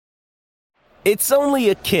It's only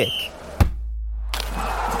a kick,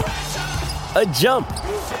 a jump,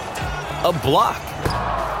 a block.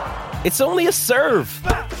 It's only a serve.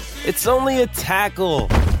 It's only a tackle,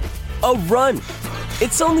 a run.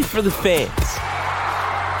 It's only for the fans.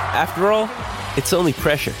 After all, it's only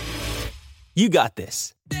pressure. You got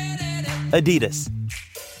this. Adidas.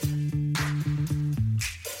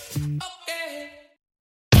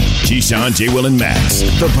 Keyshawn, J. Will, and Max,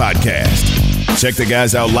 the podcast. Check the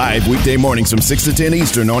guys out live weekday mornings from 6 to 10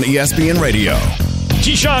 Eastern on ESPN Radio.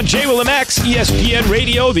 Keyshawn, J. Will, and Max, ESPN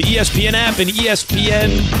Radio, the ESPN app, and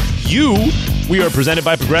ESPNU. We are presented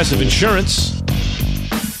by Progressive Insurance.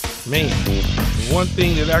 Man, one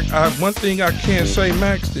thing I can say,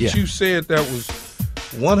 Max, that you said that was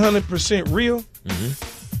 100% real.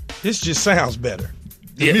 This just sounds better.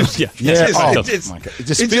 It just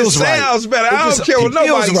feels right. Sounds better. I don't care what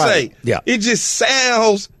nobody say. Yeah. It just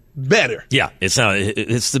sounds better. Yeah, it's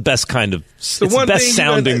the best kind of it's the best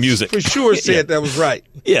sounding music. For sure said that was right.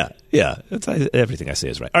 Yeah. Everything I say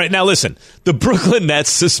is right. All right, now listen. The Brooklyn Nets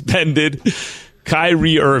suspended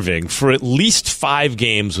Kyrie Irving for at least 5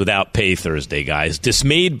 games without pay Thursday, guys,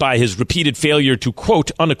 dismayed by his repeated failure to,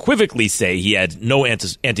 quote, unequivocally say he had no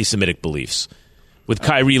anti-Semitic beliefs, with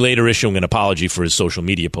Kyrie later issuing an apology for his social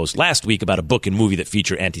media post last week about a book and movie that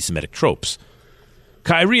feature anti-Semitic tropes.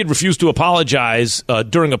 Kyrie had refused to apologize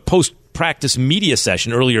during a post-practice media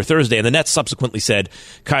session earlier Thursday, and the Nets subsequently said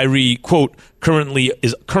Kyrie, quote, currently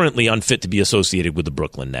unfit to be associated with the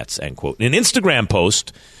Brooklyn Nets, end quote. In an Instagram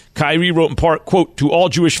post, Kyrie wrote in part, quote, to all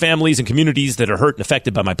Jewish families and communities that are hurt and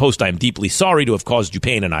affected by my post, I am deeply sorry to have caused you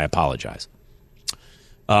pain, and I apologize.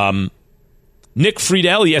 Nick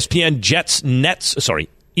Friedel, ESPN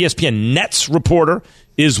Nets reporter,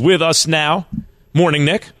 is with us now. Morning,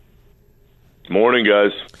 Nick. Morning,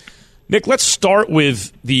 guys. Nick, let's start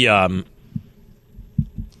with the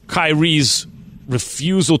Kyrie's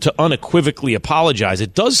refusal to unequivocally apologize.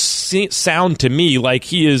 It does sound to me like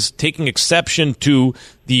he is taking exception to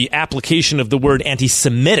the application of the word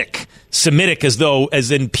anti-Semitic. Semitic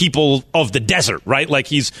as in people of the desert, right? Like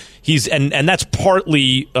he's and that's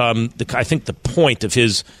partly I think the point of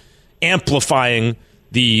his amplifying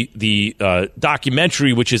the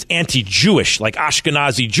documentary, which is anti-Jewish, like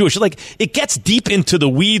Ashkenazi Jewish. Like it gets deep into the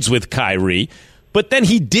weeds with Kyrie, but then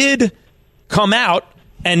he did come out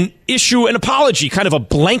and issue an apology, kind of a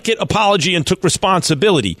blanket apology, and took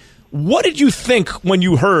responsibility. What did you think when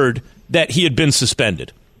you heard that he had been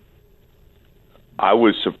suspended? I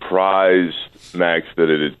was surprised, Max, that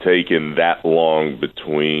it had taken that long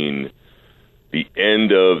between the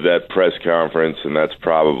end of that press conference, and that's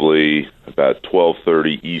probably about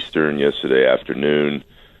 12:30 Eastern yesterday afternoon,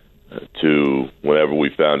 to whenever we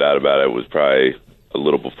found out about it. It was probably a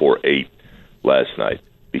little before 8 last night,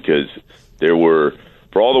 because there were,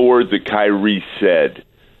 for all the words that Kyrie said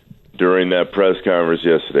during that press conference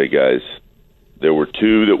yesterday, guys, there were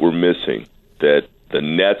 2 that were missing that the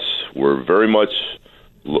Nets were very much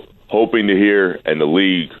hoping to hear and the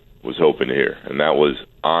league was hoping to hear, and that was,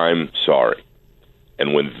 I'm sorry.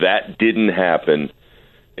 And when that didn't happen,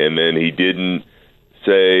 and then he didn't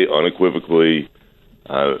say unequivocally,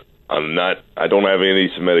 I don't have any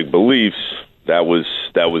Semitic beliefs, that was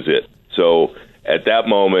it. So at that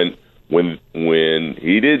moment, when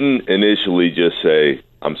he didn't initially just say,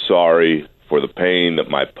 I'm sorry for the pain that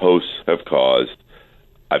my posts have caused,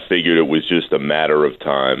 I figured it was just a matter of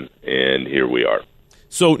time, and here we are.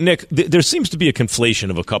 So, Nick, there seems to be a conflation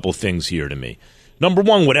of a couple things here to me. Number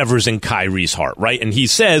one, whatever's in Kyrie's heart, right? And he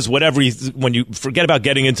says when you forget about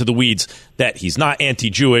getting into the weeds, that he's not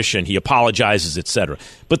anti-Jewish and he apologizes, etc.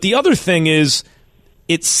 But the other thing is,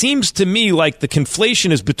 it seems to me like the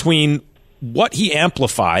conflation is between what he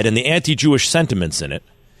amplified and the anti-Jewish sentiments in it,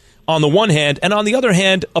 on the one hand, and on the other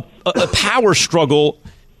hand, a power struggle,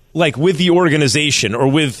 like with the organization or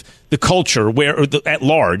with the culture at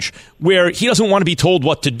large, where he doesn't want to be told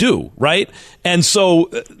what to do, right? And so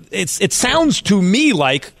it sounds to me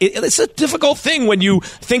like it's a difficult thing when you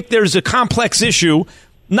think there's a complex issue.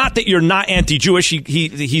 Not that you're not anti-Jewish,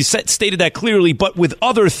 he stated that clearly, but with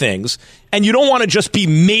other things, and you don't want to just be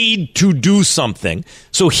made to do something.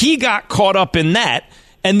 So he got caught up in that,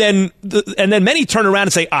 and then many turn around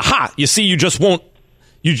and say, "Aha! You see, you just won't.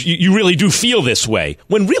 You really do feel this way."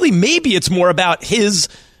 When really, maybe it's more about his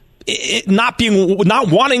not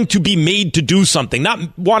wanting to be made to do something,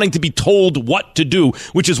 not wanting to be told what to do,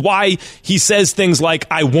 which is why he says things like,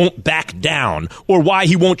 I won't back down, or why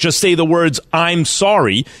he won't just say the words, I'm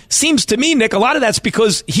sorry. Seems to me, Nick, a lot of that's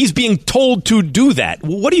because he's being told to do that.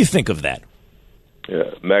 What do you think of that?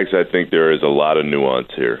 Yeah, Max, I think there is a lot of nuance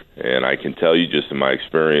here. And I can tell you just in my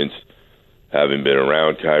experience, having been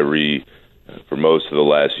around Kyrie for most of the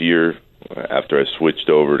last year after I switched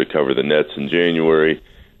over to cover the Nets in January,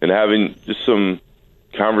 and having just some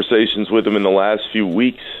conversations with him in the last few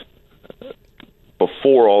weeks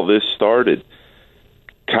before all this started.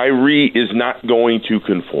 Kyrie is not going to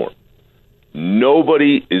conform.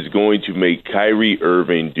 Nobody is going to make Kyrie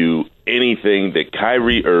Irving do anything that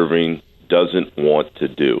Kyrie Irving doesn't want to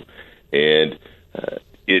do. And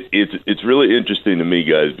it's really interesting to me,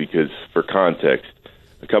 guys, because for context,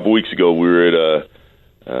 a couple weeks ago we were at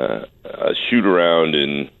a shoot-around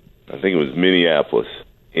in, I think it was Minneapolis,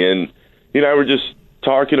 and he and I were just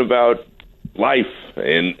talking about life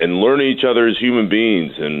and learning each other as human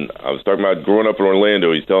beings. And I was talking about growing up in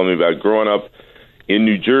Orlando. He's telling me about growing up in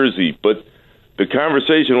New Jersey. But the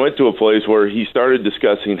conversation went to a place where he started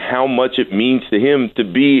discussing how much it means to him to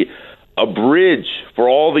be a bridge for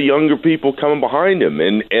all the younger people coming behind him.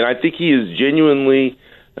 And I think he is genuinely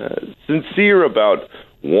sincere about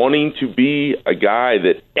wanting to be a guy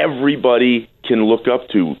that everybody can look up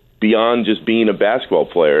to beyond just being a basketball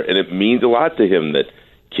player. And it means a lot to him that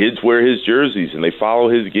kids wear his jerseys and they follow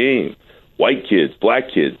his game. White kids,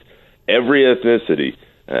 black kids, every ethnicity,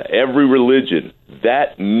 every religion.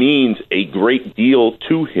 That means a great deal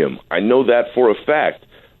to him. I know that for a fact.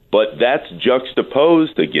 But that's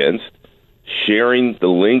juxtaposed against sharing the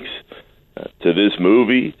links to this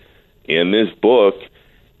movie and this book,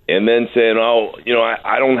 and then saying,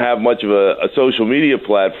 I don't have much of a social media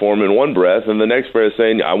platform in one breath, and the next breath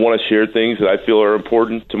saying, I want to share things that I feel are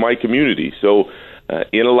important to my community. So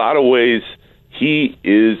in a lot of ways, he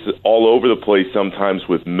is all over the place sometimes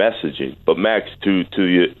with messaging. But Max, to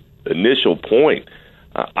the initial point,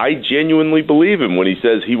 I genuinely believe him when he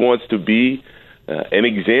says he wants to be an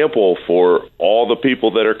example for all the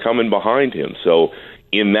people that are coming behind him. So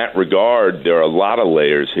in that regard, there are a lot of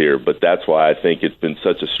layers here, but that's why I think it's been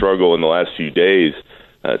such a struggle in the last few days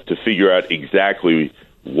to figure out exactly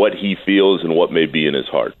what he feels and what may be in his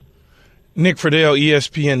heart. Nick Friedel,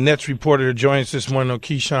 ESPN Nets reporter, joins us this morning on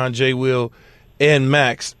Keyshawn, J. Will, and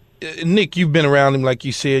Max. Nick, you've been around him, like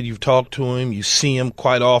you said. You've talked to him. You see him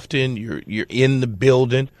quite often. You're in the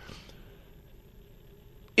building.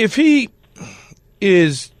 If he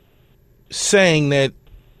is saying that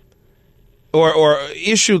or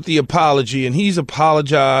issued the apology and he's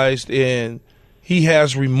apologized and he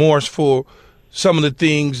has remorse for some of the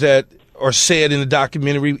things that are said in the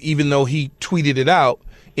documentary, even though he tweeted it out,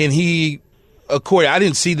 and I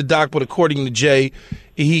didn't see the doc, but according to Jay,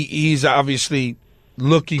 he's obviously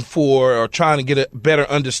looking for or trying to get a better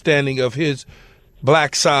understanding of his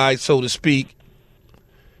black side, so to speak.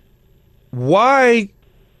 Why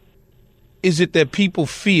is it that people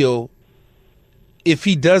feel if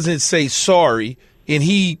he doesn't say sorry and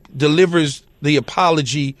he delivers the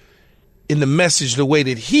apology in the message the way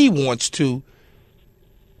that he wants to,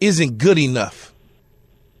 isn't good enough?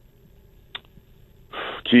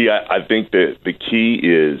 Key, I think that the key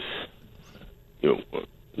is,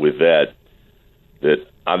 with that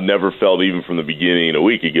I've never felt, even from the beginning a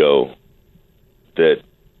week ago, that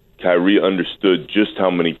Kyrie understood just how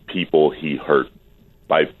many people he hurt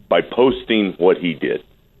by posting what he did.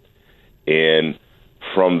 And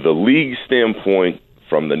from the league standpoint,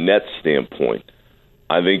 from the Nets standpoint,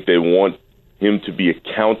 I think they want him to be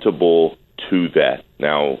accountable to that.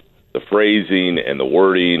 Now, the phrasing and the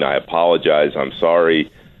wording, I apologize, I'm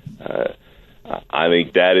sorry, I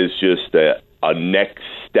think that is just a next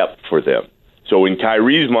step for them. So in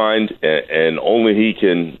Kyrie's mind, and only he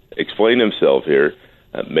can explain himself here,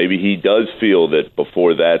 maybe he does feel that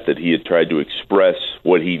before that he had tried to express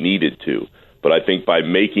what he needed to. But I think by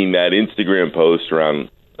making that Instagram post around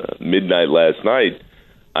midnight last night,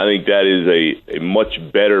 I think that is a much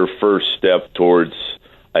better first step towards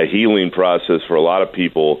a healing process for a lot of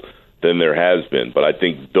people than there has been. But I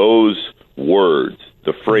think those words,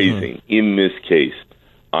 the phrasing in this case,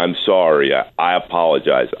 I'm sorry, I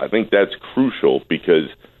apologize, I think that's crucial because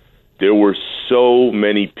there were so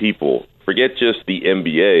many people, forget just the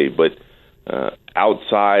NBA, but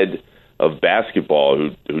outside of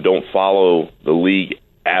basketball who don't follow the league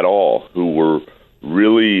at all, who were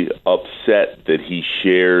really upset that he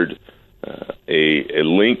shared a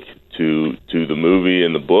link to the movie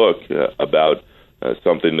and the book about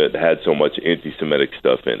something that had so much anti-Semitic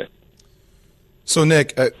stuff in it. So,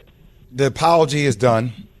 Nick, the apology is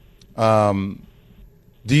done.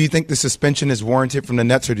 Do you think the suspension is warranted from the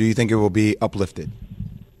Nets, or do you think it will be uplifted?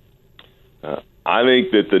 I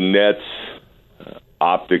think that the Nets,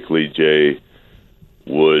 optically, Jay,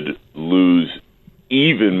 would lose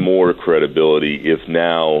even more credibility if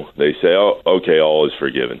now they say, oh, okay, all is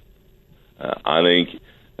forgiven. I think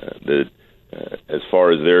that as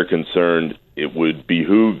far as they're concerned, it would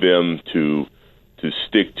behoove them to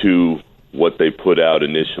stick to what they put out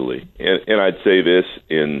initially. And I'd say this,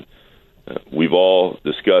 we've all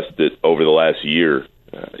discussed it over the last year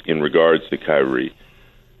in regards to Kyrie.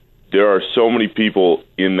 There are so many people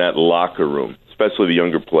in that locker room, especially the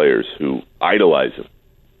younger players, who idolize him.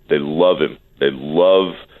 They love him. They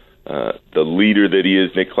love the leader that he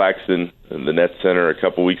is. Nick Claxton, the Nets center, a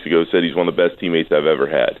couple weeks ago said he's one of the best teammates I've ever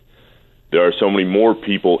had. There are so many more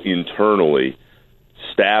people internally,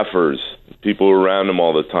 staffers, people around him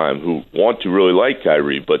all the time who want to really like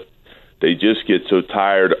Kyrie, but they just get so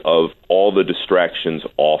tired of all the distractions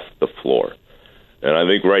off the floor. And I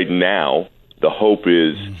think right now the hope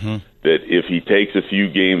is that if he takes a few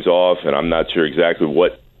games off, and I'm not sure exactly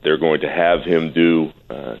what they're going to have him do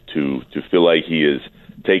to feel like he is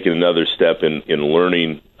taking another step in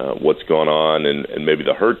learning what's going on and maybe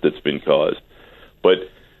the hurt that's been caused. But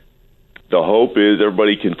the hope is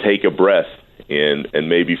everybody can take a breath and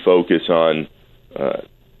maybe focus on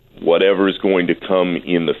whatever is going to come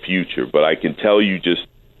in the future. But I can tell you, just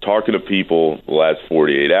talking to people the last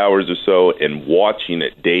 48 hours or so and watching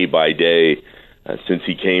it day by day since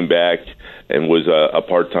he came back and was a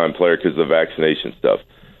part-time player because of the vaccination stuff,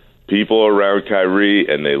 people around Kyrie,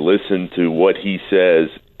 and they listen to what he says,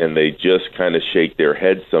 and they just kind of shake their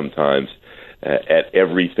heads sometimes at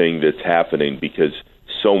everything that's happening, because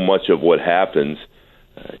so much of what happens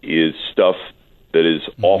is stuff that is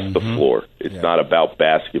off the floor. It's not about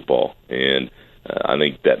basketball. And I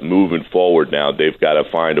think that moving forward now, they've got to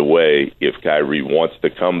find a way, if Kyrie wants to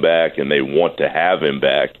come back and they want to have him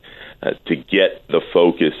back, to get the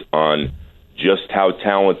focus on just how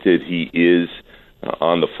talented he is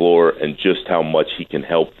on the floor and just how much he can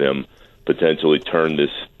help them potentially turn this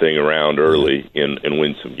thing around early and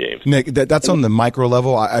win some games. Nick, that's on the micro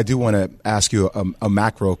level. I do want to ask you a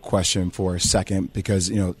macro question for a second,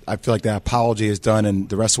 because I feel like that apology is done and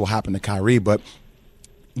the rest will happen to Kyrie. But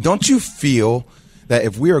don't you feel that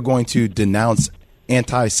if we are going to denounce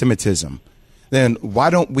anti-Semitism, then why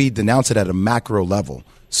don't we denounce it at a macro level?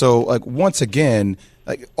 So, once again,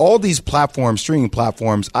 all these platforms, streaming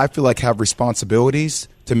platforms, I feel like have responsibilities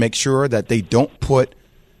to make sure that they don't put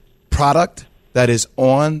product that is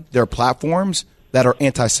on their platforms that are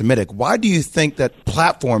anti-Semitic. Why do you think that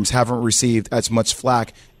platforms haven't received as much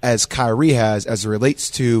flack as Kyrie has as it relates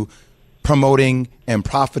to promoting and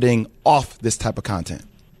profiting off this type of content?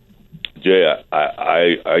 Jay,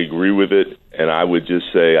 I agree with it, and I would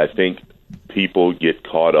just say I think people get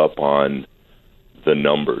caught up on the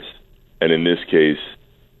numbers. And in this case,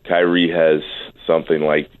 Kyrie has something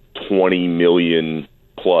like 20 million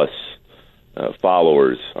plus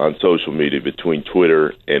followers on social media between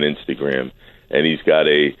Twitter and Instagram, and he's got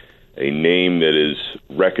a name that is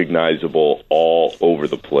recognizable all over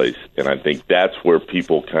the place. And I think that's where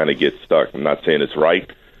people kind of get stuck. I'm not saying it's right,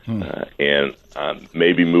 and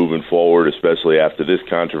maybe moving forward, especially after this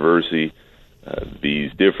controversy,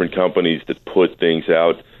 these different companies that put things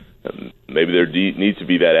out, maybe there needs to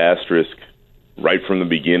be that asterisk right from the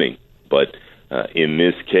beginning. But in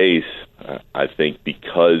this case, I think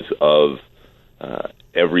because of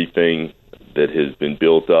everything that has been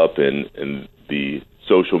built up and the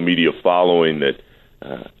social media following that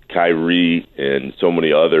Kyrie and so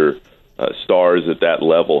many other stars at that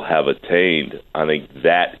level have attained, I think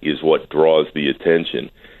that is what draws the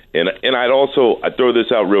attention. And I'd throw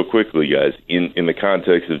this out real quickly, guys, in the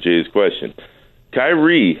context of Jay's question.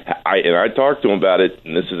 Kyrie, I talked to him about it,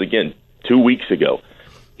 and this is, again, 2 weeks ago.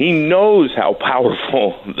 He knows how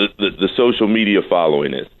powerful the social media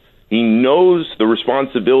following is. He knows the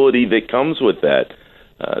responsibility that comes with that.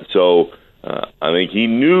 So I think he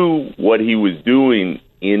knew what he was doing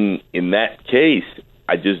in that case.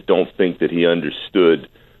 I just don't think that he understood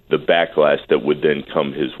the backlash that would then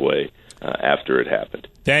come his way after it happened.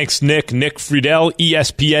 Thanks, Nick. Nick Friedel,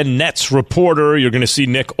 ESPN Nets reporter. You're going to see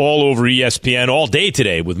Nick all over ESPN all day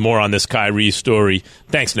today with more on this Kyrie story.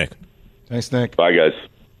 Thanks, Nick. Thanks, Nick. Bye, guys.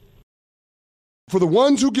 For the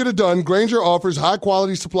ones who get it done, Grainger offers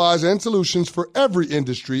high-quality supplies and solutions for every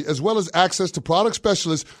industry, as well as access to product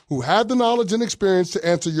specialists who have the knowledge and experience to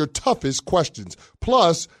answer your toughest questions.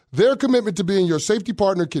 Plus, their commitment to being your safety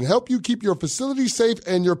partner can help you keep your facility safe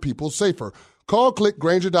and your people safer. Call, click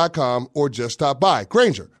Grainger.com, or just stop by.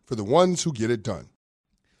 Grainger, for the ones who get it done.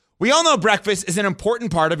 We all know breakfast is an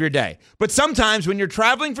important part of your day, but sometimes when you're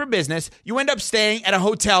traveling for business, you end up staying at a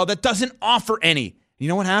hotel that doesn't offer any. You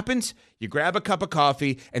know what happens? You grab a cup of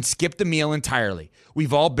coffee and skip the meal entirely.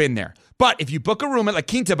 We've all been there. But if you book a room at La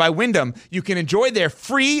Quinta by Wyndham, you can enjoy their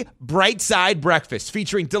free Bright Side breakfast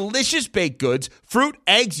featuring delicious baked goods, fruit,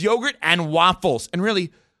 eggs, yogurt, and waffles. And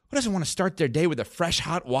really, Who doesn't want to start their day with a fresh,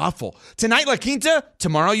 hot waffle? Tonight, La Quinta,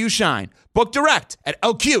 tomorrow you shine. Book direct at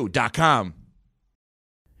LQ.com.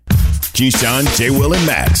 Keyshawn, J. Will, and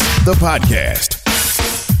Max, the podcast.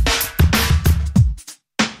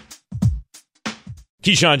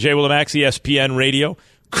 Keyshawn, J. Will, and Max, ESPN Radio.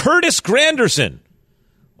 Curtis Granderson.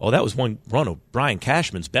 Oh, that was one of Brian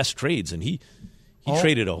Cashman's best trades, and he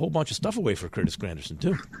traded a whole bunch of stuff away for Curtis Granderson,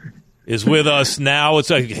 too. Is with us now. It's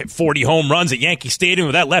like 40 home runs at Yankee Stadium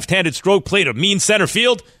with that left-handed stroke, played a mean center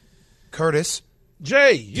field. Curtis.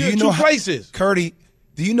 Jay, you're in two places. Curtis,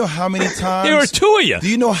 do you know how many times? There are two of you. Do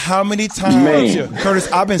you know how many times,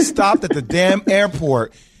 Curtis, I've been stopped at the damn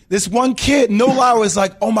airport. This one kid, no lie, was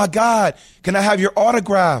like, oh, my God, can I have your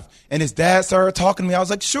autograph? And his dad started talking to me. I was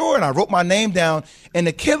like, sure. And I wrote my name down. And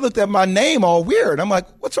the kid looked at my name all weird. I'm like,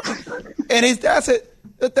 what's wrong? And his dad said,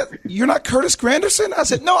 you're not Curtis Granderson? I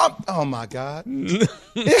said, no, oh, my God.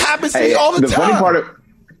 It happens to me all the time.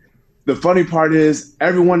 The funny part is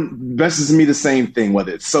everyone messages me the same thing,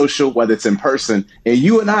 whether it's social, whether it's in person. And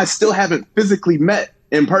you and I still haven't physically met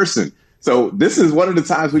in person. So this is one of the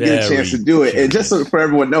times we get a chance to do it. And just so for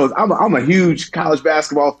everyone knows, I'm a huge college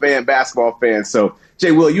basketball fan. So,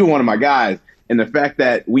 Jay Will, you're one of my guys. And the fact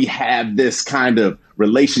that we have this kind of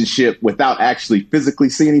relationship without actually physically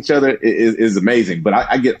seeing each other is amazing. But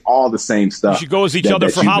I get all the same stuff. You should go as each other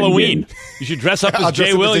for Halloween. You should dress up as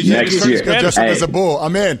Jay Will. Next year. Dress up as a bull.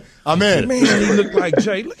 I'm in. Man, he looked like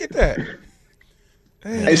Jay. Look at that.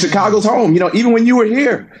 And Chicago's home. Even when you were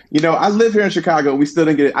here, I live here in Chicago. We still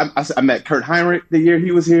didn't get it. I met Kurt Heinrich the year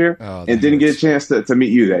he was here and didn't get a chance to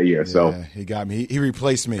meet you that year. Yeah, so he got me. He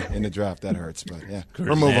replaced me in the draft. That hurts. But yeah,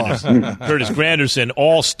 we'll move on. Curtis Granderson,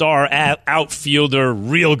 all-star outfielder,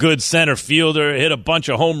 real good center fielder, hit a bunch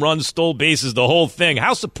of home runs, stole bases, the whole thing.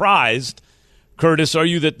 How surprised, Curtis, are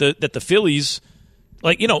you that the Phillies,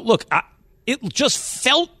 look, it just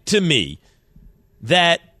felt to me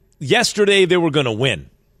that yesterday they were going to win,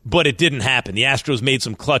 but it didn't happen. The Astros made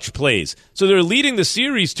some clutch plays. So they're leading the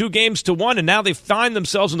series 2-1, and now they find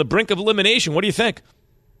themselves on the brink of elimination. What do you think?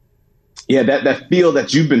 Yeah, that feel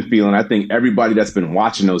that you've been feeling, I think everybody that's been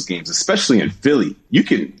watching those games, especially in Philly, you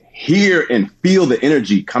can hear and feel the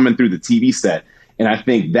energy coming through the TV set. And I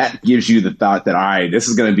think that gives you the thought that, all right, this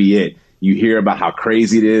is going to be it. You hear about how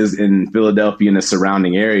crazy it is in Philadelphia and the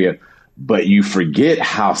surrounding area, but you forget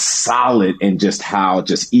how solid and just how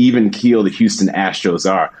even keel the Houston Astros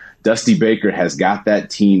are. Dusty Baker has got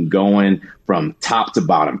that team going from top to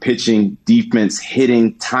bottom, pitching, defense,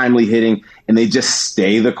 hitting, timely hitting, and they just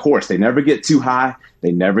stay the course. They never get too high.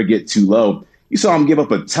 They never get too low. You saw them give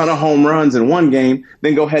up a ton of home runs in one game,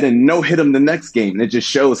 then go ahead and no-hit them the next game. And it just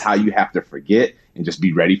shows how you have to forget and just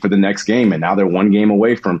be ready for the next game. And now they're one game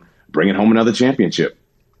away from bringing home another championship.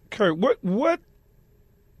 Kurt, what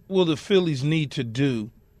will the Phillies need to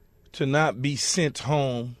do to not be sent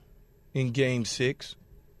home in Game 6?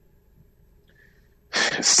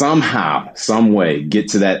 Somehow, some way, get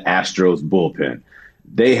to that Astros bullpen.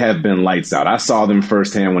 They have been lights out. I saw them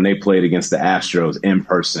firsthand when they played against the Astros in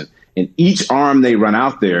person. And each arm they run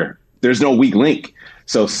out there, there's no weak link.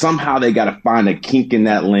 So somehow they got to find a kink in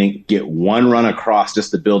that link, get one run across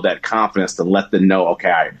just to build that confidence to let them know,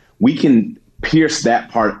 okay, all right, we can pierce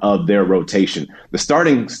that part of their rotation. The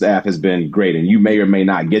starting staff has been great, and you may or may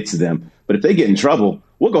not get to them. But if they get in trouble,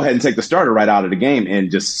 we'll go ahead and take the starter right out of the game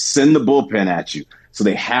and just send the bullpen at you. So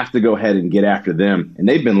they have to go ahead and get after them. And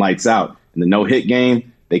they've been lights out. In the no-hit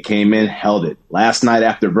game, they came in, held it. Last night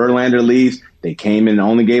after Verlander leaves, they came in and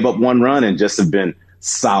only gave up one run and just have been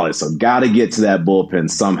solid. So got to get to that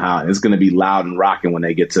bullpen somehow. And it's going to be loud and rocking when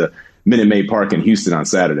they get to Minute Maid Park in Houston on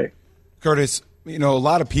Saturday. Curtis, a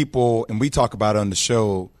lot of people, and we talk about it on the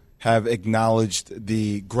show, have acknowledged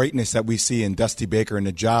the greatness that we see in Dusty Baker and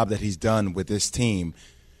the job that he's done with this team.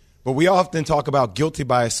 But we often talk about guilty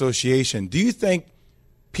by association. Do you think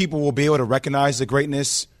people will be able to recognize the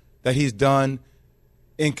greatness that he's done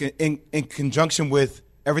in conjunction with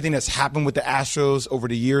everything that's happened with the Astros over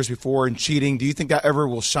the years before and cheating? Do you think that ever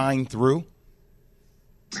will shine through?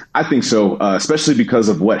 I think so, especially because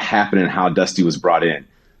of what happened and how Dusty was brought in.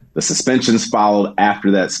 The suspensions followed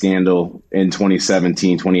after that scandal in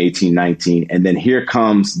 2017, 2018, 19. And then here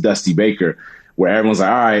comes Dusty Baker, where everyone's like,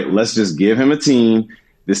 all right, let's just give him a team.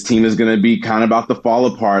 This team is going to be kind of about to fall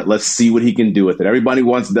apart. Let's see what he can do with it. Everybody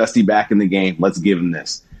wants Dusty back in the game. Let's give him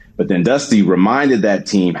this. But then Dusty reminded that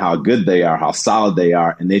team how good they are, how solid they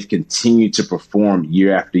are, and they've continued to perform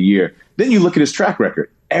year after year. Then you look at his track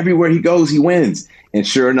record. Everywhere he goes, he wins. And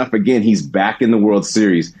sure enough, again, he's back in the World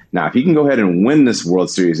Series. Now, if he can go ahead and win this World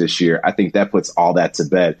Series this year, I think that puts all that to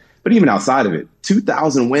bed. But even outside of it,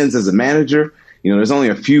 2,000 wins as a manager, There's only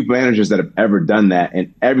a few managers that have ever done that,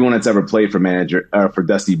 and everyone that's ever played for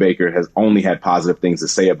Dusty Baker has only had positive things to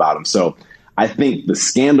say about him. So I think the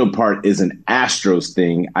scandal part is an Astros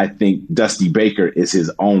thing. I think Dusty Baker is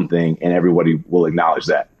his own thing, and everybody will acknowledge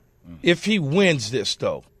that. If he wins this,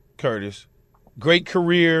 though, Curtis, great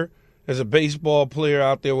career as a baseball player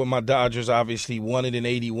out there with my Dodgers, obviously won it in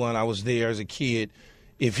 81. I was there as a kid.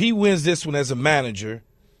 If he wins this one as a manager,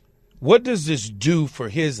 what does this do for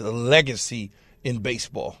his legacy in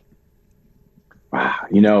baseball? Wow.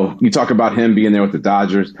 You talk about him being there with the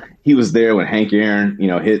Dodgers. He was there when Hank Aaron,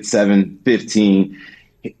 hit 715.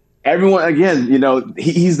 Everyone, again,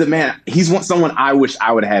 he's the man. He's someone I wish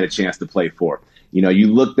I would have had a chance to play for.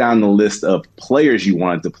 You look down the list of players you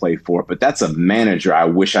wanted to play for, but that's a manager I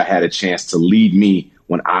wish I had a chance to lead me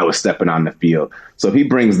when I was stepping on the field. So if he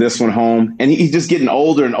brings this one home, and he's just getting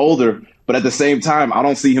older and older, but at the same time, I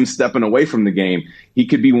don't see him stepping away from the game. He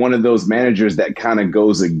could be one of those managers that kind of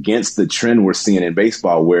goes against the trend we're seeing in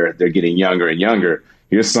baseball where they're getting younger and younger.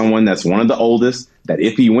 Here's someone that's one of the oldest that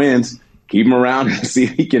if he wins, keep him around and see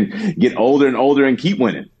if he can get older and older and keep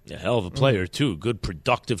winning. A hell of a player, too. Good,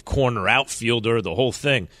 productive corner outfielder, the whole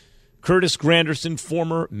thing. Curtis Granderson,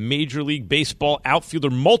 former Major League Baseball outfielder,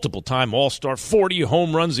 multiple-time All-Star, 40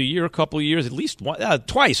 home runs a year, a couple of years, at least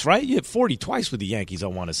twice, right? You hit 40 twice with the Yankees, I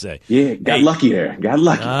want to say. Yeah, got lucky there. Got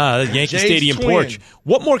lucky. The Yankee Stadium porch.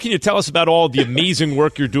 What more can you tell us about all the amazing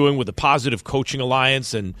work you're doing with the Positive Coaching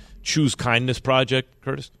Alliance and Choose Kindness Project,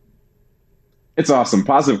 Curtis? It's awesome.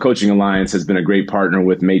 Positive Coaching Alliance has been a great partner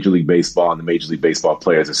with Major League Baseball and the Major League Baseball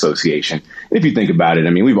Players Association. And if you think about it,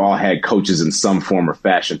 we've all had coaches in some form or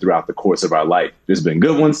fashion throughout the course of our life. There's been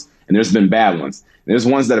good ones and there's been bad ones. And there's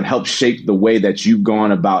ones that have helped shape the way that you've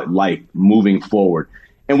gone about life moving forward.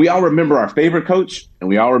 And we all remember our favorite coach, and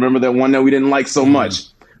we all remember that one that we didn't like so much.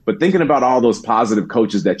 But thinking about all those positive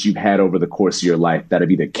coaches that you've had over the course of your life that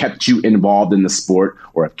have either kept you involved in the sport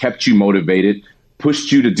or have kept you motivated,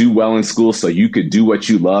 pushed you to do well in school so you could do what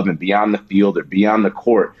you love and be on the field or be on the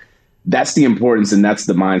court. That's the importance, and that's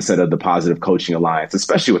the mindset of the Positive Coaching Alliance,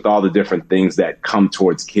 especially with all the different things that come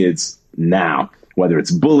towards kids now, whether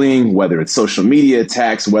it's bullying, whether it's social media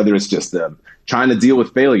attacks, whether it's just trying to deal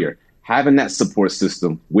with failure. Having that support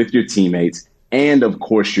system with your teammates and, of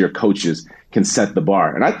course, your coaches can set the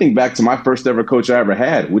bar. And I think back to my first ever coach I ever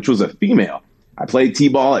had, which was a female. I played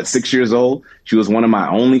T-ball at 6 years old. She was one of my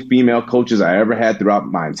only female coaches I ever had throughout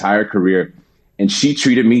my entire career. And she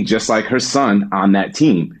treated me just like her son on that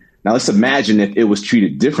team. Now, let's imagine if it was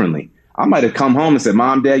treated differently. I might have come home and said,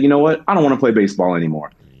 Mom, Dad, you know what? I don't want to play baseball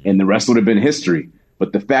anymore. And the rest would have been history.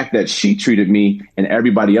 But the fact that she treated me and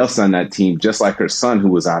everybody else on that team just like her son who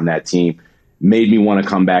was on that team made me want to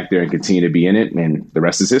come back there and continue to be in it. And the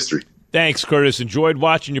rest is history. Thanks, Curtis. Enjoyed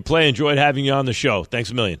watching you play. Enjoyed having you on the show. Thanks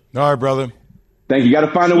a million. All right, brother. Thank you. You got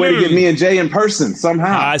to find a way to get me and Jay in person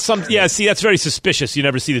somehow. See, that's very suspicious. You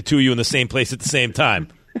never see the two of you in the same place at the same time.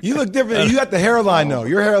 You look different. You got the hairline, though.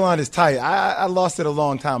 Your hairline is tight. I lost it a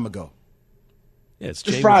long time ago. Yeah, it's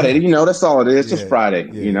just Friday. That's all it is. Just Friday,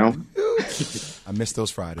 I miss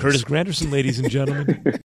those Fridays. Curtis Granderson, ladies and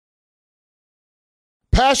gentlemen.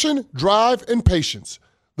 Passion, drive, and patience.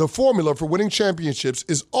 The formula for winning championships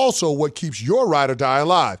is also what keeps your ride or die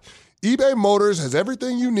alive. eBay Motors has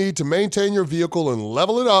everything you need to maintain your vehicle and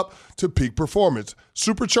level it up to peak performance.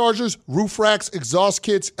 Superchargers, roof racks, exhaust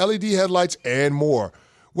kits, LED headlights, and more.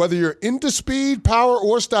 Whether you're into speed, power,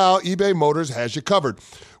 or style, eBay Motors has you covered.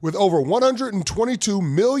 With over 122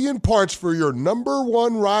 million parts for your number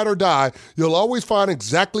one ride or die, you'll always find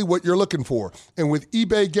exactly what you're looking for. And with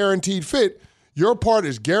eBay Guaranteed Fit, your part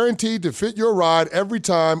is guaranteed to fit your ride every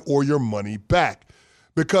time or your money back.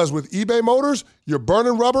 Because with eBay Motors, you're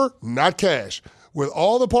burning rubber, not cash. With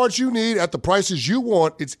all the parts you need at the prices you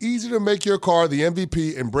want, it's easy to make your car the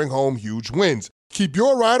MVP and bring home huge wins. Keep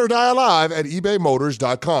your ride or die alive at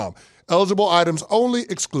ebaymotors.com. Eligible items only.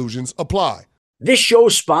 Exclusions apply. This show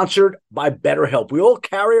is sponsored by BetterHelp. We all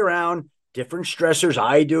carry around different stressors.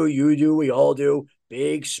 I do, you do, we all do,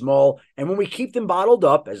 big, small. And when we keep them bottled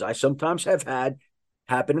up, as I sometimes have had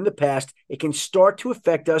happen in the past, it can start to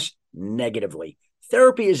affect us negatively.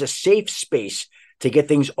 Therapy is a safe space to get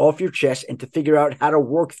things off your chest and to figure out how to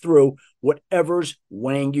work through whatever's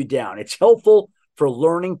weighing you down. It's helpful for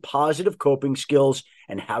learning positive coping skills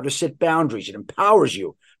and how to set boundaries. It empowers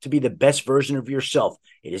you to be the best version of yourself.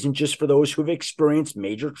 It isn't just for those who have experienced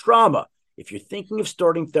major trauma. If you're thinking of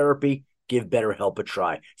starting therapy, give BetterHelp a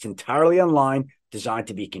try. It's entirely online, designed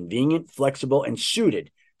to be convenient, flexible, and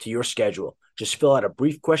suited to your schedule. Just fill out a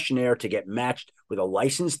brief questionnaire to get matched with a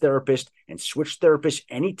licensed therapist and switch therapists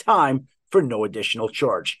anytime for no additional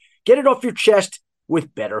charge. Get it off your chest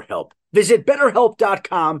with BetterHelp. Visit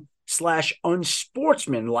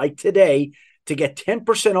BetterHelp.com/unsportsmanlike today to get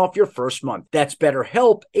 10% off your first month. That's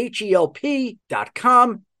BetterHelp,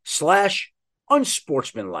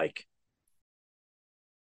 HELP.com/unsportsmanlike.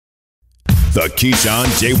 The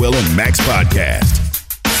Keyshawn, J. Will, and Max Podcast.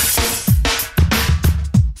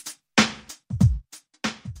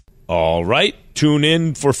 All right. Tune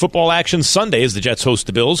in for football action Sunday as the Jets host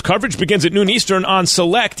the Bills. Coverage begins at noon Eastern on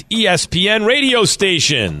select ESPN radio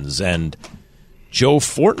stations. And Joe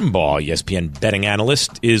Fortenbaugh, ESPN betting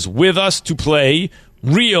analyst, is with us to play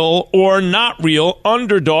real or not real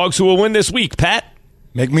underdogs who will win this week. Pat?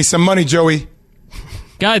 Make me some money, Joey.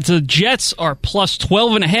 Guys, the Jets are plus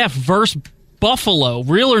 12.5 versus Buffalo.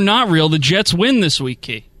 Real or not real, the Jets win this week,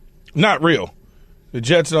 Key. Not real. The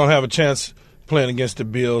Jets don't have a chance playing against the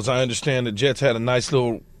Bills. I understand the Jets had a nice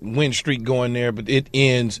little win streak going there, but it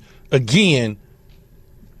ends again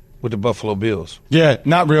with the Buffalo Bills. Yeah,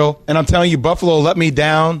 not real. And I'm telling you, Buffalo let me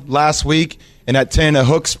down last week in that 10 a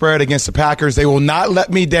hook spread against the Packers. They will not let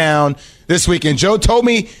me down this week. And Joe told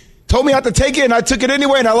me not to take it, and I took it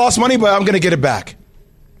anyway, and I lost money, but I'm going to get it back.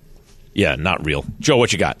 Yeah, not real. Joe,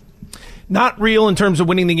 what you got? Not real in terms of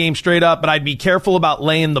winning the game straight up, but I'd be careful about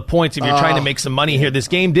laying the points if you're trying to make some money here. This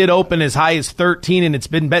game did open as high as 13, and it's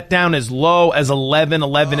been bet down as low as 11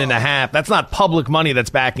 and a half. That's not public money that's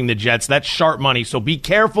backing the Jets. That's sharp money, so be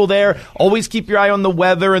careful there. Always keep your eye on the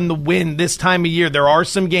weather and the wind this time of year. There are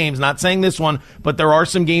some games, not saying this one, but there are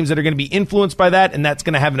some games that are going to be influenced by that, and that's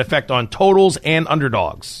going to have an effect on totals and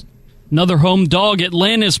underdogs. Another home dog,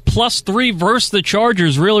 Atlanta's plus 3 versus the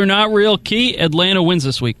Chargers. Real or not real, Key? Atlanta wins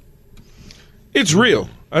this week. It's real.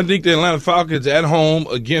 I think the Atlanta Falcons at home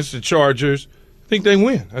against the Chargers, I think they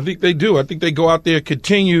win. I think they do. I think they go out there,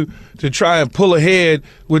 continue to try and pull ahead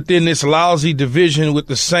within this lousy division with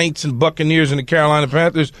the Saints and Buccaneers and the Carolina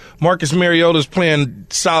Panthers. Marcus Mariota's playing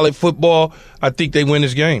solid football. I think they win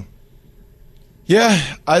this game. Yeah,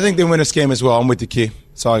 I think they win this game as well. I'm with the Key.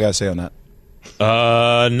 That's all I got to say on that.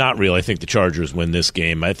 Not really. I think the Chargers win this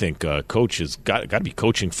game. I think coach has got to be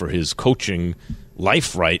coaching for his coaching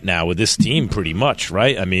life right now with this team pretty much,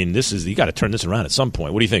 right? I mean, you got to turn this around at some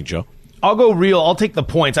point. What do you think, Joe? I'll go real. I'll take the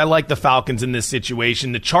points. I like the Falcons in this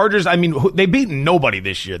situation. The Chargers, I mean, they've beaten nobody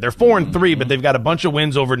this year. They're 4-3, but they've got a bunch of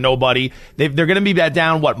wins over nobody. They're going to be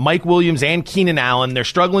down, Mike Williams and Keenan Allen. They're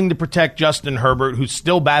struggling to protect Justin Herbert, who's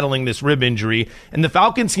still battling this rib injury. And the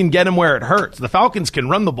Falcons can get him where it hurts. The Falcons can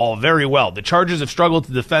run the ball very well. The Chargers have struggled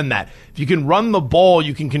to defend that. If you can run the ball,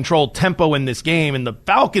 you can control tempo in this game. And the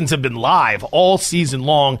Falcons have been live all season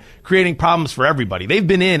long, creating problems for everybody. They've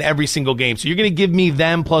been in every single game. So you're going to give me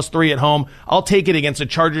them plus 3 at home. I'll take it against a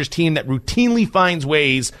Chargers team that routinely finds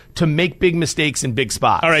ways to make big mistakes in big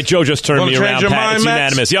spots. All right, Joe just turned me around, Pat. It's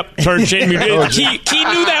unanimous. Yep, change me. He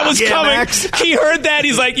knew that was coming. Max. He heard that.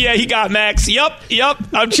 He's like, yeah, he got Max. Yep,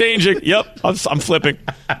 I'm changing. Yep, I'm flipping.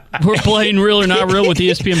 We're playing real or not real with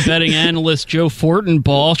ESPN betting analyst Joe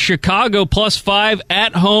Fortenbaugh. Chicago plus 5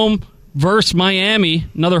 at home versus Miami.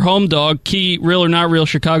 Another home dog. Key, real or not real,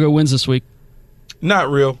 Chicago wins this week.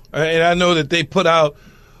 Not real. And I know that they put out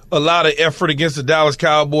a lot of effort against the Dallas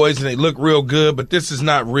Cowboys, and they look real good, but this is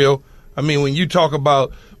not real. I mean, when you talk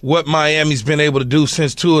about what Miami's been able to do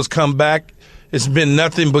since Tua's come back, it's been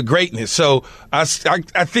nothing but greatness. So I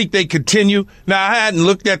think they continue. Now, I hadn't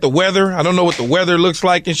looked at the weather. I don't know what the weather looks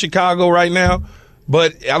like in Chicago right now,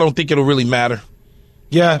 but I don't think it'll really matter.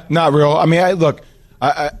 Yeah, not real. I mean, I love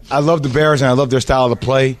the Bears, and I love their style of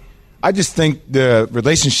play. I just think the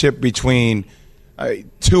relationship between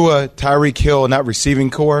Tua, Tyreek Hill, and that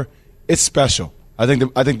receiving core, it's special. I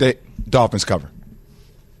think the Dolphins cover.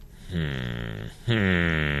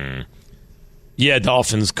 Yeah,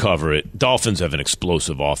 Dolphins cover it. Dolphins have an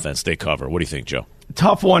explosive offense. They cover. What do you think, Joe?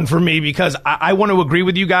 Tough one for me because I want to agree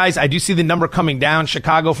with you guys. I do see the number coming down.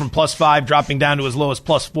 Chicago from plus 5 dropping down to as low as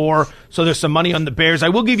plus 4. So there's some money on the Bears. I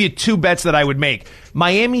will give you 2 bets that I would make.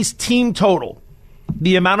 Miami's team total.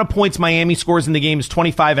 The amount of points Miami scores in the game is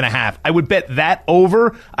 25.5. I would bet that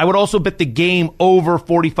over. I would also bet the game over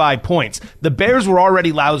 45 points. The Bears were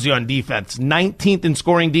already lousy on defense. 19th in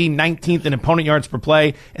scoring D, 19th in opponent yards per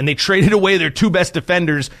play, and they traded away their 2 best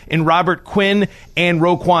defenders in Robert Quinn and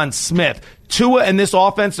Roquan Smith. Tua and this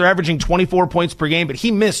offense, they're averaging 24 points per game, but he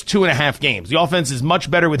missed 2.5 games. The offense is much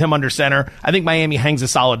better with him under center. I think Miami hangs a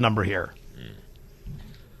solid number here.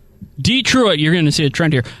 Detroit, you're going to see a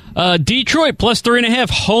trend here. Detroit plus 3.5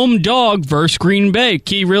 home dog versus Green Bay.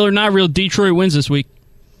 Key, real or not real, Detroit wins this week.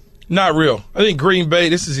 Not real. I think Green Bay,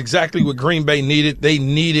 this is exactly what Green Bay needed. They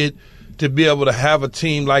needed to be able to have a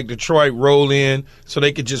team like Detroit roll in so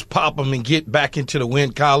they could just pop them and get back into the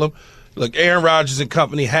win column. Look, Aaron Rodgers and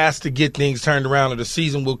company has to get things turned around, or the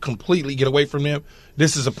season will completely get away from them.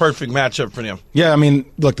 This is a perfect matchup for them. Yeah, I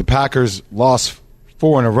mean, look, the Packers lost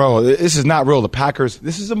 4 in a row. This is not real. The Packers,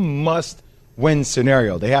 this is a must-win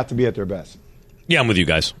scenario. They have to be at their best. Yeah, I'm with you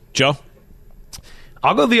guys. Joe?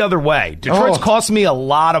 I'll go the other way. Detroit's cost me a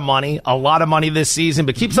lot of money this season,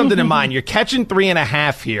 but keep something in mind. You're catching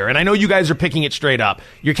 3.5 here, and I know you guys are picking it straight up.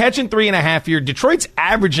 You're catching 3.5 here. Detroit's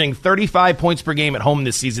averaging 35 points per game at home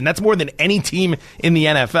this season. That's more than any team in the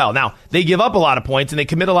NFL. Now, they give up a lot of points, and they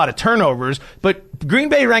commit a lot of turnovers, but Green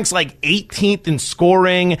Bay ranks like 18th in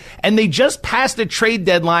scoring, and they just passed a trade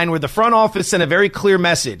deadline where the front office sent a very clear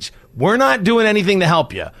message. We're not doing anything to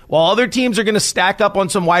help you. While other teams are going to stack up on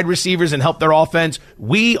some wide receivers and help their offense,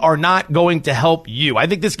 we are not going to help you. I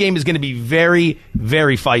think this game is going to be very,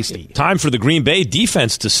 very feisty. Time for the Green Bay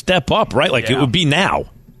defense to step up, right? Like it would be now.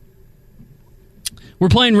 We're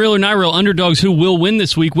playing Real or Not Real underdogs who will win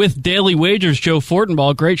this week with Daily Wagers. Joe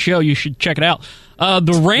Fortenbaugh, great show. You should check it out.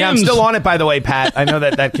 The Rams. Yeah, I'm still on it, by the way, Pat. I know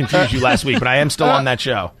that confused you last week, but I am still on that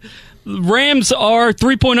show. Rams are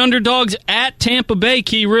 3-point underdogs at Tampa Bay.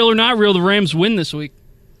 Key, real or not real, the Rams win this week.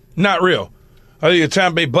 Not real. I think the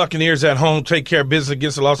Tampa Bay Buccaneers at home take care of business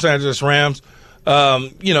against the Los Angeles Rams.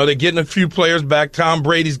 They're getting a few players back. Tom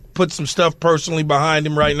Brady's put some stuff personally behind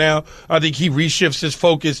him right now. I think he reshifts his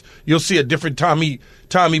focus. You'll see a different Tommy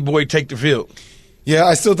boy take the field. Yeah,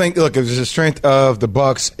 I still think, look, if it's the strength of the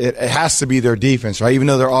Bucs, it has to be their defense, right? Even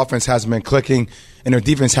though their offense hasn't been clicking and their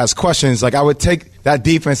defense has questions, like I would take that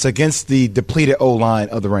defense against the depleted O-line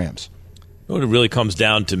of the Rams. What it really comes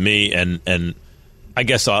down to me, and I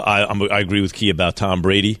guess I agree with Key about Tom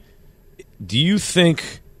Brady. Do you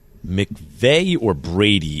think McVay or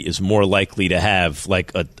Brady is more likely to have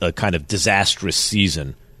like a kind of disastrous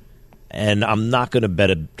season? And I'm not going to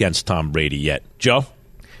bet against Tom Brady yet. Joe?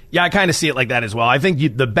 Yeah, I kind of see it like that as well. I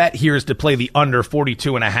think the bet here is to play the under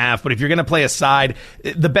 42.5. But if you're going to play a side,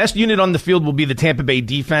 the best unit on the field will be the Tampa Bay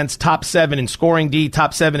defense, top 7 in scoring D,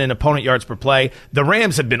 top 7 in opponent yards per play. The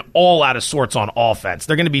Rams have been all out of sorts on offense.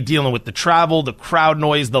 They're going to be dealing with the travel, the crowd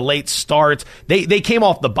noise, the late starts. They came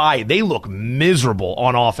off the bye. They look miserable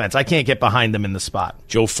on offense. I can't get behind them in the spot.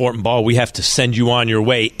 Joe Fortenbaugh, we have to send you on your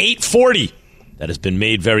way. 8:40. That has been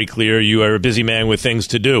made very clear. You are a busy man with things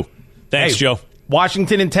to do. Thanks, Joe.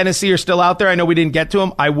 Washington and Tennessee are still out there. I know we didn't get to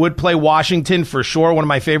them. I would play Washington for sure, one of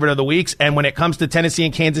my favorite of the weeks. And when it comes to Tennessee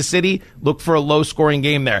and Kansas City, look for a low-scoring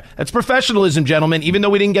game there. That's professionalism, gentlemen. Even though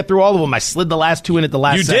we didn't get through all of them, I slid the last 2 in at the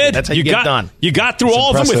last second. You did. That's how you get done. You got through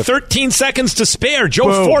all of them with 13 seconds to spare.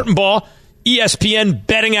 Joe Fortenbaugh, ESPN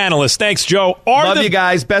betting analyst. Thanks, Joe. Love you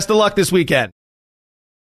guys. Best of luck this weekend.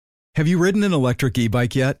 Have you ridden an electric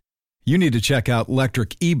e-bike yet? You need to check out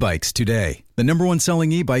Electric E-Bikes today, the #1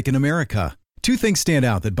 selling e-bike in America. 2 things stand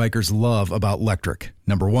out that bikers love about Electric.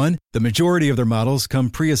 Number 1, the majority of their models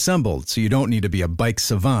come pre-assembled, so you don't need to be a bike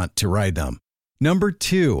savant to ride them. Number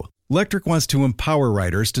 2, Electric wants to empower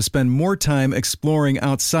riders to spend more time exploring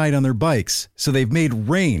outside on their bikes, so they've made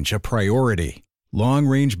range a priority.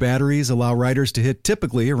 Long-range batteries allow riders to hit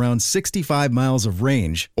typically around 65 miles of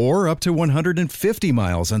range, or up to 150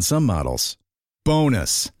 miles on some models.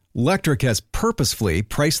 Bonus, Electric has purposefully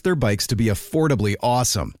priced their bikes to be affordably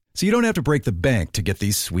awesome, so you don't have to break the bank to get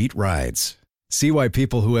these sweet rides. See why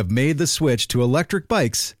people who have made the switch to electric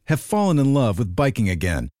bikes have fallen in love with biking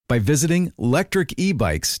again by visiting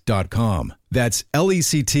lectricebikes.com. That's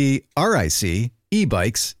LECTRIC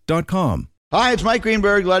ebikes.com. Hi, it's Mike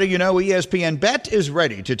Greenberg letting you know ESPN Bet is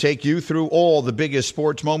ready to take you through all the biggest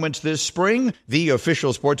sports moments this spring. The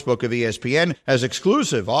official sportsbook of ESPN has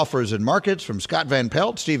exclusive offers and markets from Scott Van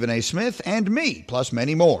Pelt, Stephen A. Smith, and me, plus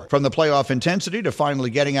many more. From the playoff intensity to finally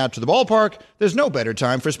getting out to the ballpark, there's no better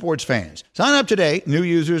time for sports fans. Sign up today. New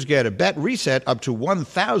users get a bet reset up to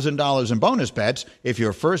 $1,000 in bonus bets if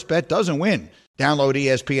your first bet doesn't win. Download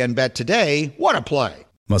ESPN Bet today. What a play.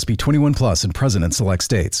 Must be 21 plus and present in select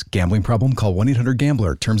states. Gambling problem? Call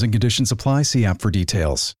 1-800-GAMBLER. Terms and conditions apply. See app for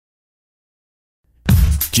details.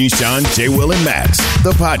 Keyshawn, J. Will, and Max,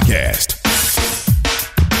 the podcast.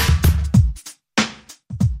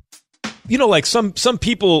 You know, like some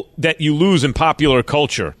people that you lose in popular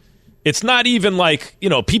culture, it's not even like,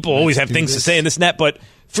 people always have things to say and this and that, but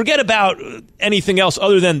forget about anything else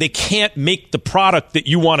other than they can't make the product that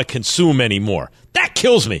you want to consume anymore. That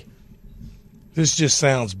kills me. This just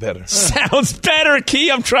sounds better. Sounds better, Key.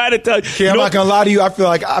 I'm trying to tell you. Key, I'm not gonna lie to you. I feel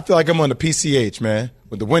like I'm on the PCH, man,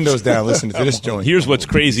 with the windows down, listening to this joint. Here's what's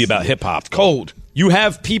crazy about hip hop. Cold. You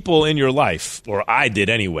have people in your life, or I did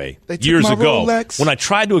anyway, years ago, Rolex. when I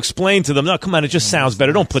tried to explain to them, no, come on, it just sounds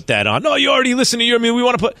better. Don't put that on. No, you already listen to your music. We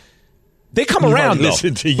want to put. They come around, though.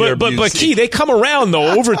 But Key, they come around,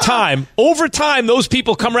 though, over time. Over time, those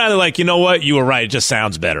people come around and like, you know what? You were right. It just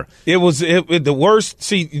sounds better. It was the worst.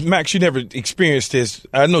 See, Max, you never experienced this.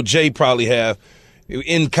 I know Jay probably have.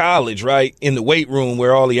 In college, right, in the weight room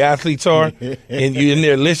where all the athletes are, and you're in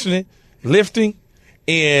there listening, lifting,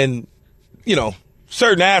 and, you know,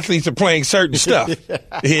 certain athletes are playing certain stuff.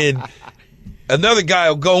 And another guy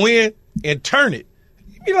will go in and turn it.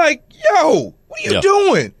 You'd be like, yo, what are you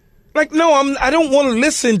doing? Like, no, I don't want to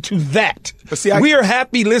listen to that. But see, we are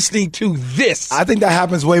happy listening to this. I think that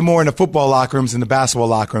happens way more in the football locker rooms than the basketball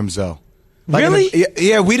locker rooms, though. Like really?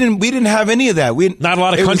 We didn't have any of that. Not a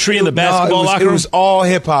lot of country in the basketball locker room? It was all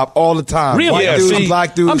hip-hop all the time. Really? White dudes,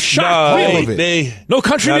 black dudes. I'm shocked. All of it. No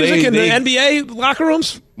country music in the NBA locker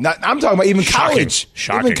rooms? I'm talking about even college.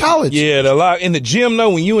 Shocking. Even college. Yeah, in the gym, though,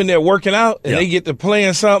 when you in there working out and they get to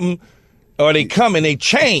playing something, or they come and they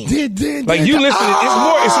change. Like you listen,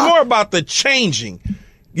 it's more about the changing.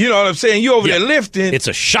 You know what I'm saying? You over there lifting. It's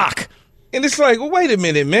a shock. And it's like, well, wait a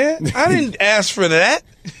minute, man. I didn't ask for that.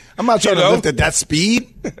 I'm not trying to lift at that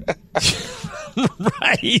speed.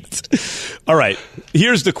 Right. All right.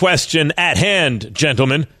 Here's the question at hand,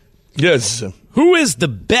 gentlemen. Yes. Who is the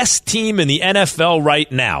best team in the NFL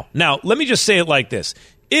right now? Now, let me just say it like this.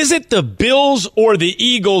 Is it the Bills or the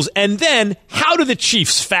Eagles? And then, how do the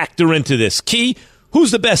Chiefs factor into this? Key,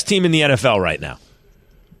 who's the best team in the NFL right now?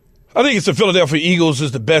 I think it's the Philadelphia Eagles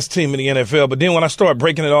is the best team in the NFL. But then when I start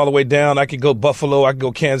breaking it all the way down, I could go Buffalo, I could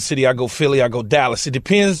go Kansas City, I go Philly, I go Dallas. It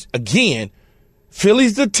depends. Again,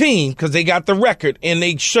 Philly's the team because they got the record, and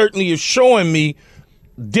they certainly are showing me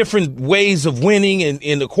different ways of winning,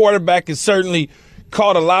 and the quarterback has certainly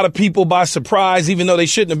caught a lot of people by surprise, even though they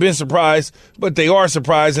shouldn't have been surprised, but they are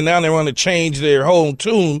surprised, and now they want to change their whole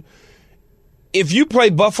tune. If you play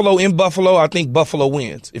Buffalo in Buffalo, I think Buffalo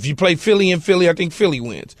wins. If you play Philly in Philly, I think Philly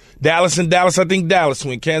wins. Dallas in Dallas, I think Dallas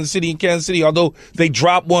wins. Kansas City in Kansas City, although they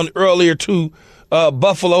dropped one earlier to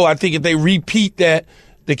Buffalo, I think if they repeat that,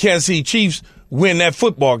 the Kansas City Chiefs win that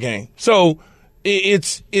football game. So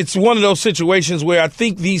it's one of those situations where I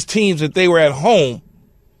think these teams, if they were at home,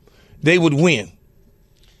 they would win.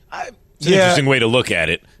 It's an interesting way to look at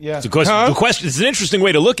it. Yeah. The question, it's an interesting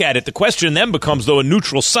way to look at it. The question then becomes, though, a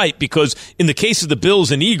neutral site, because in the case of the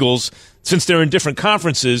Bills and Eagles, since they're in different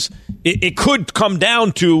conferences, it could come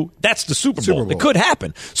down to that's the Super Bowl. It could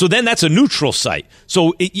happen. So then that's a neutral site.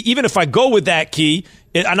 So even if I go with that, Key,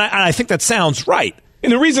 and I think that sounds right.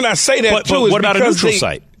 And the reason I say that, too, is what about a neutral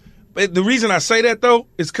site? The reason I say that, though,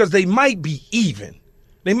 is because they might be even.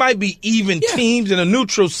 They might be even teams in a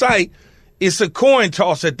neutral site. It's a coin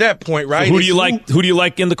toss at that point, right? So who do you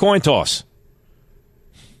like in the coin toss?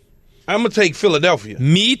 I'm going to take Philadelphia.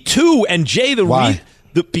 Me too. And Jay, Why?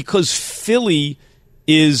 Because Philly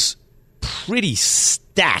is pretty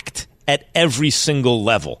stacked at every single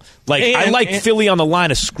level. I like Philly on the line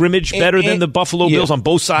of scrimmage better than the Buffalo Bills on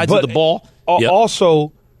both sides of the ball.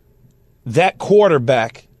 Also, that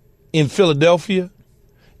quarterback in Philadelphia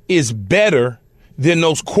is better than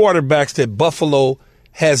those quarterbacks that Buffalo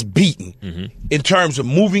has beaten in terms of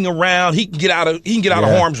moving around. He can get out of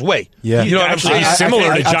harm's way. Yeah. You know what I'm saying? He's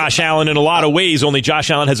similar to Josh Allen in a lot of ways, only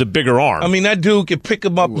Josh Allen has a bigger arm. I mean, that dude can pick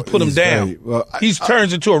him up and put him down. He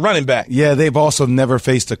turns into a running back. Yeah, they've also never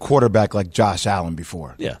faced a quarterback like Josh Allen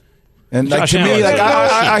before. Yeah. And Josh to me, Allen.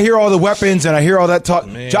 I hear all the weapons and I hear all that talk.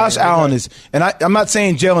 Man, Josh Allen is, and I'm not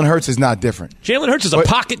saying Jalen Hurts is not different. Jalen Hurts is a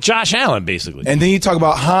pocket Josh Allen, basically. And then you talk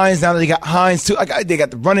about Hines. Now that they got Hines too, they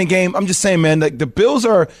got the running game. I'm just saying, man, the Bills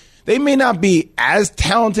they may not be as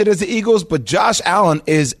talented as the Eagles, but Josh Allen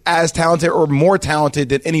is as talented or more talented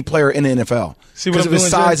than any player in the NFL because of his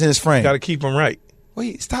size and his frame. Got to keep him right.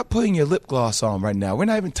 Wait, stop putting your lip gloss on right now. We're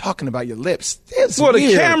not even talking about your lips.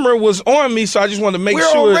 The camera was on me, so I just wanted to make We're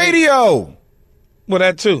sure. We're on radio. Well,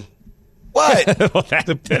 that too. What?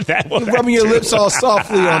 You're rubbing your lips all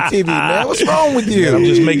softly on TV, man. What's wrong with you? I'm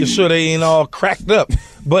just making sure they ain't all cracked up.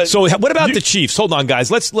 But so what about the Chiefs? Hold on, guys.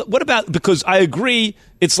 What about, because I agree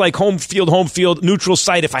it's like home field, neutral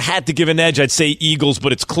site. If I had to give an edge, I'd say Eagles,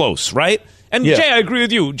 but it's close, right? And Jay, I agree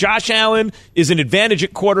with you. Josh Allen is an advantage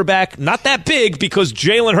at quarterback. Not that big because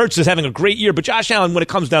Jalen Hurts is having a great year, but Josh Allen, when it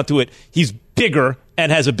comes down to it, he's bigger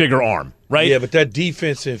and has a bigger arm, right? Yeah, but that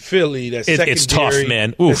defense in Philly, that secondary. It's tough,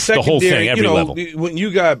 man. Oof, the whole thing, every level. When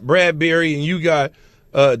you got Bradbury and you got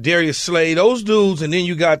Darius Slade, those dudes, and then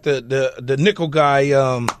you got the nickel guy,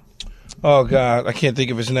 oh, God, I can't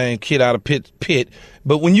think of his name, kid out of Pitt.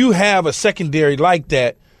 But when you have a secondary like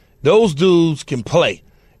that, those dudes can play.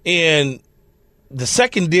 And the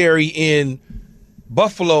secondary in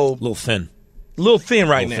Buffalo. A little thin. A little thin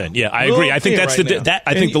right now. Yeah, I agree. I think that's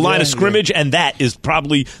I think the line of scrimmage, and that is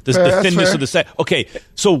probably the thinness of the set. Okay,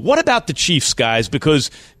 so what about the Chiefs, guys?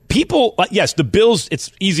 Because people, yes, the Bills.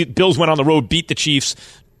 It's easy. Bills went on the road, beat the Chiefs.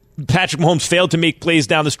 Patrick Mahomes failed to make plays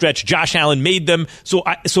down the stretch. Josh Allen made them. So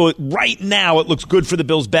right now it looks good for the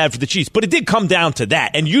Bills, bad for the Chiefs. But it did come down to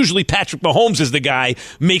that. And usually Patrick Mahomes is the guy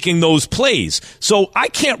making those plays. So I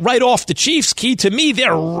can't write off the Chiefs. Key to me,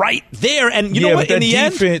 they're right there. And you know what? In the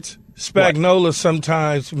defense, Spagnuolo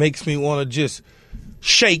sometimes makes me want to just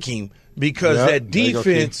shake him because that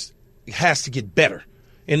defense has to get better.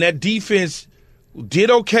 And that defense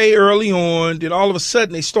did okay early on. Then all of a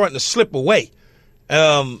sudden they're starting to slip away.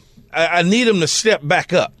 I need them to step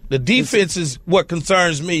back up. The defense is what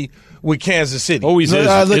concerns me with Kansas City. Always is.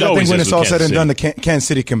 I think when it's all said and done, Kansas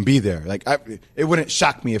City can be there. Like it wouldn't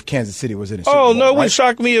shock me if Kansas City was in a Super Bowl, no, it wouldn't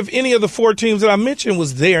shock me if any of the 4 teams that I mentioned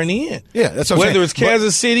was there in the end. Yeah, that's what I'm Whether saying. it's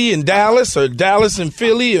Kansas City and Dallas or Dallas and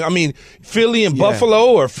Philly. I mean, Philly and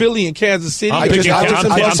Buffalo or Philly and Kansas City. I'm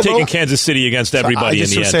taking Kansas City against everybody in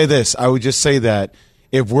the end. I would just say that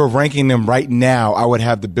if we're ranking them right now, I would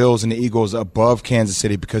have the Bills and the Eagles above Kansas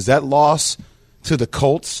City because that loss to the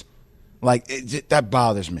Colts, that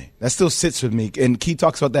bothers me. That still sits with me. And Key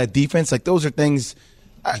talks about that defense. Like, those are things.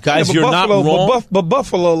 Guys, you're not wrong. But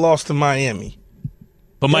Buffalo lost to Miami.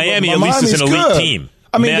 But Miami at least is an elite team.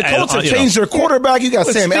 I mean, the Colts have changed their quarterback. You got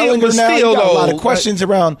Sam Ellinger now. You got a lot of questions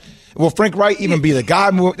around. Will Frank Wright even be the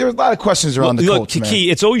guy? There's a lot of questions around the Colts, man. Key,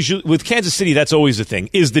 it's always with Kansas City. That's always the thing.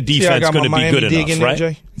 Is the defense going to be good enough? Right?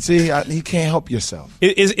 Jay? See, you can't help yourself.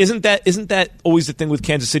 Isn't that always the thing with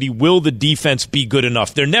Kansas City? Will the defense be good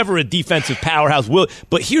enough? They're never a defensive powerhouse.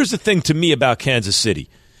 But here's the thing to me about Kansas City.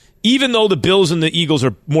 Even though the Bills and the Eagles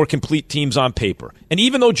are more complete teams on paper, and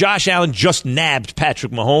even though Josh Allen just nabbed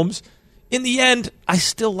Patrick Mahomes, in the end, I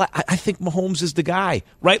think Mahomes is the guy,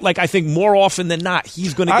 right? Like, I think more often than not,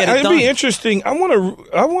 he's going to get it done. It'd be interesting. I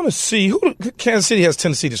want to see who Kansas City has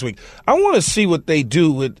Tennessee this week. I want to see what they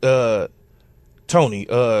do with Tony,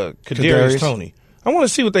 Kadarius Toney. I want to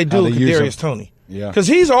see what they do with Kadarius Toney. Yeah, because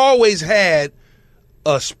he's always had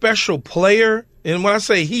a special player. And when I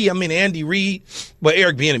say he, I mean Andy Reid, but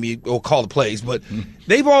Eric Bieniemy will call the plays. But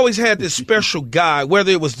they've always had this special guy,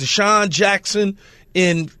 whether it was Deshaun Jackson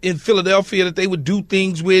in Philadelphia that they would do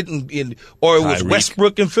things with, or it was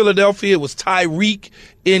Westbrook in Philadelphia. It was Tyreek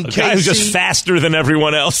in KC. Guy who's just faster than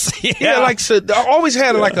everyone else. Yeah, so they always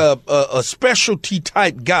had like a specialty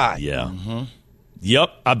type guy. Yeah. Mm-hmm.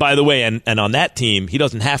 Yep. By the way, and on that team, he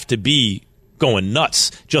doesn't have to be going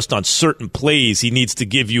nuts just on certain plays. He needs to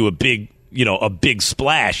give you a big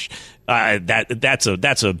splash. That's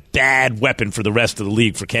a bad weapon for the rest of the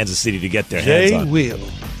league for Kansas City to get their hands on.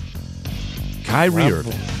 Kyrie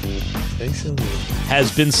Irving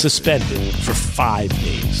has been suspended for 5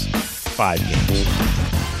 days. 5 games.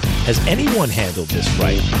 Has anyone handled this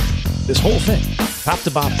right? This whole thing, top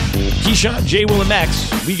to bottom. Keyshawn, J. Will, and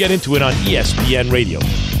Max, we get into it on ESPN Radio.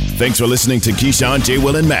 Thanks for listening to Keyshawn, J.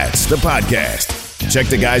 Will, and Max, the podcast. Check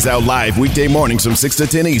the guys out live weekday mornings from 6 to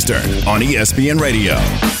 10 Eastern on ESPN Radio.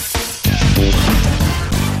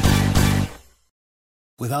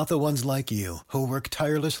 Without the ones like you, who work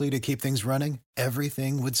tirelessly to keep things running,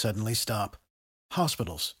 everything would suddenly stop.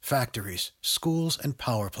 Hospitals, factories, schools, and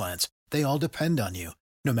power plants, they all depend on you.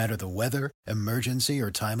 No matter the weather, emergency,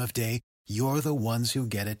 or time of day, you're the ones who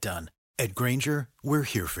get it done. At Grainger, we're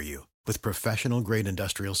here for you with professional-grade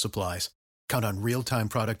industrial supplies. Count on real-time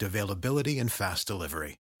product availability and fast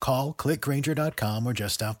delivery. Call, click Grainger.com, or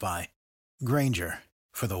just stop by. Grainger,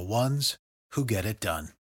 for the ones who get it done.